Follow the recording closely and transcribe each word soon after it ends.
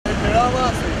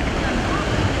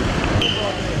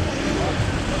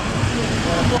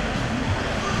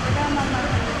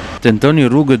Tentoni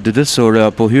rrugët ditësore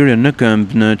apo hyrjen në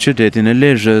këmbë në qytetin e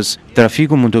Lezhës.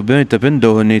 Trafiku mund të bëjë të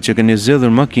pendoheni që keni zgjedhur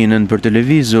makinën për të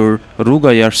lëvizur.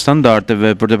 Rruga jashtë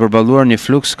standardeve për të përballuar një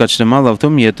fluks kaq të madh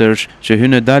automjetësh që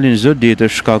hyjnë e dalin çdo ditë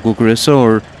është shkaku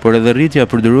kryesor, por edhe rritja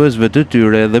e përdoruesve të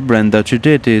tyre edhe brenda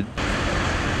qytetit.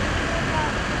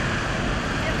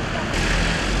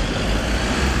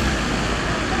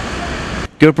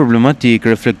 Kjo problematik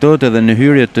reflektohet edhe në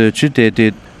hyrjet të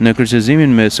qytetit. Në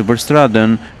kryqëzimin me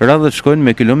superstradën, radhët shkojnë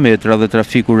me kilometra dhe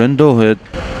trafiku rëndohet.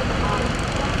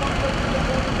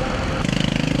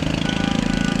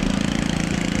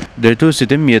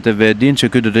 Drejtuesit e mjeteve e dinë që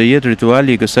ky do të jetë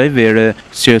rituali i kësaj vere,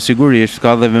 që sigurisht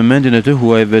ka dhe vëmendjen e të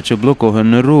huajve që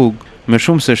bllokohen në rrugë. Me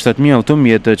shumë se 7.000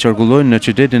 automjete qarkullojnë në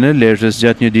qytetin e Lezhës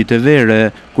gjatë një dite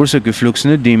vere, kurse ky fluks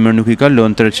në dimër nuk i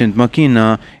kalon 300 makina.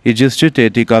 I gjithë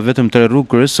qyteti ka vetëm 3 rrugë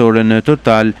kryesore në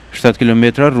total, 7 km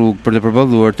rrugë për të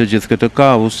përballuar të gjithë këtë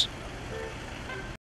kaos.